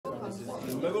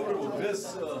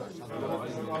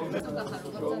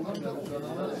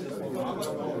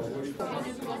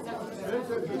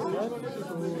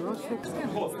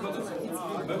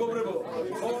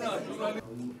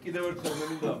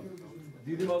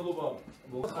დიდი მადლობა.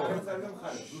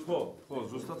 ხო,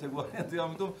 ზუსტად ეგ ვარიანტი,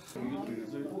 ამიტომ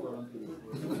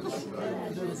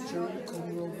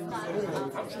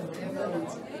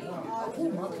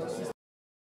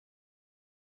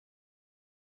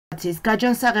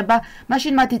გაჯანსაღება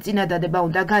მაშინ მათი წინადადება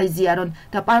უნდა გაიზიარონ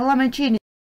და პარლამენტში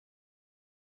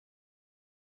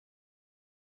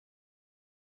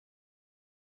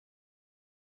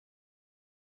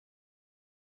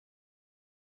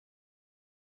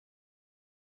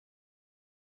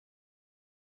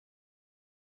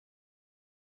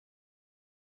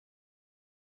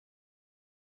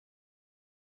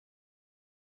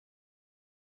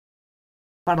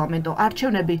პარლამენტო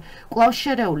არჩევნები კვლავ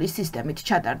შერეული სისტემით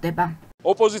ჩატარდება.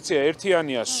 ოპოზიცია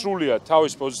ერთიანია სრულიად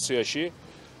თავის პოზიციაში.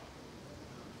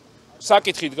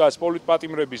 საკითხი დგას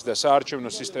პოლიტპატიმრების და საარჩევნო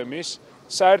სისტემის.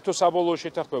 საერთო საბოლოო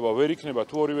შეთანხმება ვერ იქნება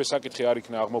თუ ორივე საკითხი არ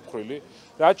იქნა აღმოფხრილი.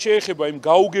 რაც შეეხება იმ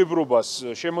გაუგებრობას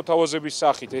შემოთავაზების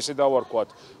სახით, ესე დავარქვათ,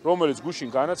 რომელიც გუშინ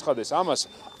განაცხადეს, ამას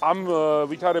ამ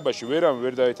ვითარებაში ვერავინ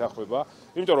ვერ დაეთანხმება,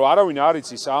 იმიტომ რომ არავინ არ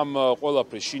იცის ამ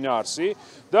ყველაფრის შინაარსი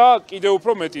და კიდევ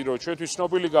უფრო მეტი რომ ჩვენთვის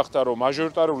ცნობილი გახდა რომ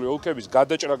მაჟორიტარული ოლქების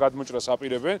გადაჭრა-გადმოჭრას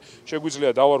აპირებენ,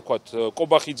 შეგვიძლია დავარქვათ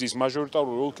კობახიძის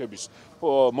მაჟორიტარული ოლქების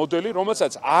მოდელი,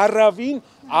 რომელსაც არავინ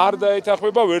არ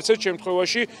დაეთანხმება ვერც ერთ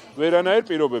შემთხვევაში ვერანაირ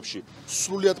პირობებში.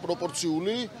 სრულიად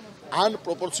პროპორციული ან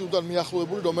პროპორციუდან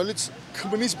მიახლოებული, რომელიც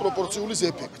ქმნის პროპორციულის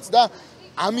ეფექტს და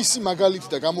ამისი მაგალითი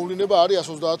და გამოვლინება არის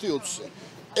 130-20-ზე.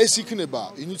 ეს იქნება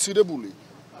ინიცირებული,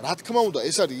 რა თქმა უნდა,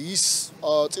 ეს არის ის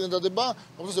წინადადება,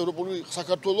 რომელსაც ევროპული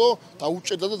საქართველოს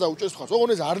დაუჭერდა და დაუჭერს მხარს.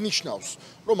 ოღონდ ეს არ ნიშნავს,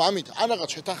 რომ ამით ან რაღაც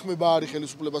შეთანხმება არის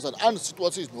ხელისუფლებასთან, ან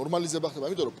სიტუაციის ნორმალიზება ხდება,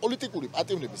 იმიტომ რომ პოლიტიკური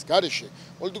პატიმრების გარეშე,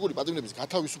 პოლიტიკური პატიმრების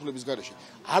გათავისუფლების გარეშე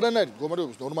არანაირი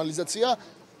მდგომარეობის ნორმალიზაცია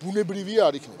ბუნებრივია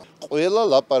არ იქნება. ყველა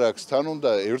ლაპარაკსთან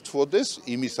უნდა ერთვოდეს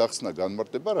იმის ახსნა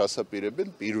განმარტება, რას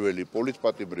აპირებენ პირველი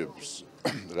პოლიტპატიმრების,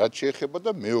 რაც შეეხება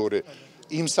და მეორე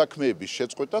იმ საქმეების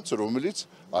შეწყვეტაც, რომელიც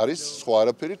არის სხვა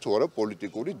არაფერი თუ არა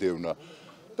პოლიტიკური დევნა.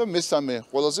 და მესამე,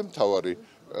 ყველაზე მთავარი,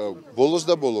 ბოლოს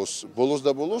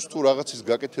და ბოლოს თუ რაღაცის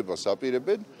გაკეთებას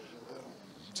აპირებენ,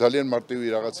 ძალიან მარტივი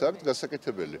რაღაცა აქვს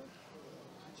გასაკეთებელი.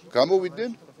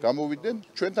 გამოვიდნენ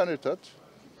ჩვენთან ერთად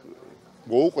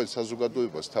მოუყვენ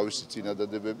საზოგადოებას თავისი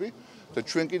წინადადებები და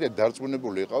ჩვენ კიდე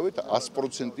დარწმუნებული იყავით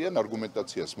 100%-იან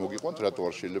არგუმენტაციას მოგიყვანთ, რატო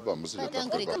არ შეიძლება ამაზე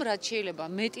დათანხმება. რაც შეიძლება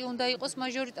მეტი უნდა იყოს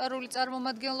მაჟორიტარული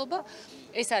წარმომადგენლობა,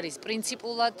 ეს არის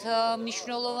პრინციპულად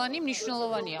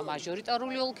მნიშვნელოვანია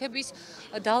მაჟორიტარული ოლქების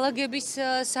დალაგების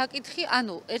საკითხი,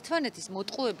 ანუ ერთმანეთის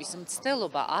მოტყუების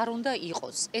მცდელობა არ უნდა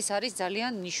იყოს. ეს არის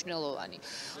ძალიან მნიშვნელოვანი.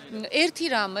 ერთი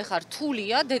რამ ეხლა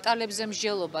რთულია დეტალებზე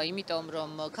მსჯელობა, იმიტომ რომ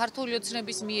ქართული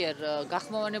ოცნების მიერ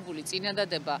გახმოვანებული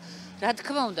წინადადება, რა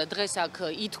თქმა უნდა, დღეს აქ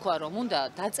ითქვა, რომ უნდა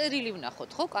დაწერილი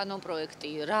ვნახოთ, ხო,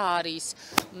 კანონპროექტი, რა არის,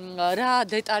 რა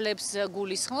დეტალებს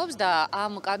გულისხმობს და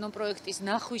ამ კანონპროექტის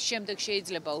ნახვის შემდეგ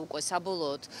შეიძლება უკვე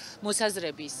საბოლოოდ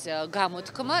მოსაზრების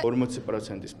გამოთქმა.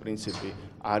 40%-ის პრინციპი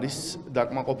არის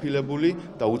დაკმაყოფილებული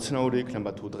და უცნაური იქნება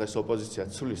თუ დღეს ოპოზიცია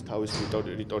ცვლის თავის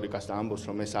რიტორიკას და ამბობს,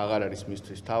 რომ ეს აღარ არის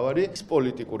მისთვის თავარი, ეს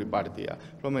პოლიტიკური პარტია,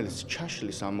 რომელიც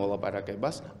ჩაშლის ამ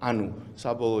მოლაპარაკებას, ანუ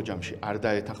საბოლოო ჯამში არ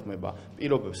დაეთანხმება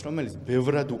პირობებს, რომელიც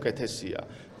ბევრად უკეთესია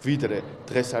ვიდრე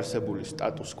დღეს არსებული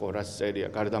სტატუს კო, რაც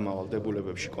წერია გარდამავალ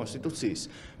დებულებებში კონსტიტუციის,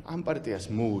 ამ პარტიას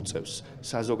მოუწევს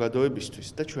საზოგადოებისთვის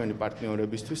და ჩვენი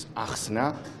პარტნიორებისთვის ახსნა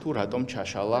თუ რატომ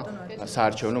ჩაშალა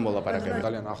საარჩევნო მოლაპარაკებები.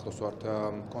 ძალიან ახლოს ვართ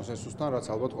კონსენსუსთან, რაც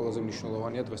ალბათ ყველაზე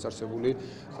მნიშვნელოვანია დღეს არსებული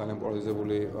ძალიან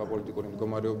პოლარიზებული პოლიტიკური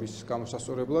მდგომარეობის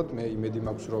გამოსასწორებლად. მე იმედი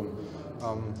მაქვს, რომ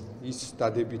ის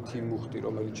დადებითი მუხტი,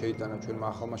 რომელიც შეიტანა ჩვენმა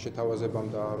ახალმა შეთავაზებამ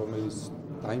და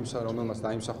რომელმაც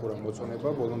დაიმსახურა მოწონება,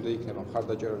 ბოლომდე იქნება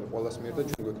მხარდაჭერილი ყველას მიერ და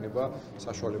ჩვენ გვექნება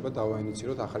საშუალება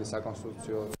დავაინიციოთ ახალი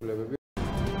საკონსტიტუციო ცვლილებები.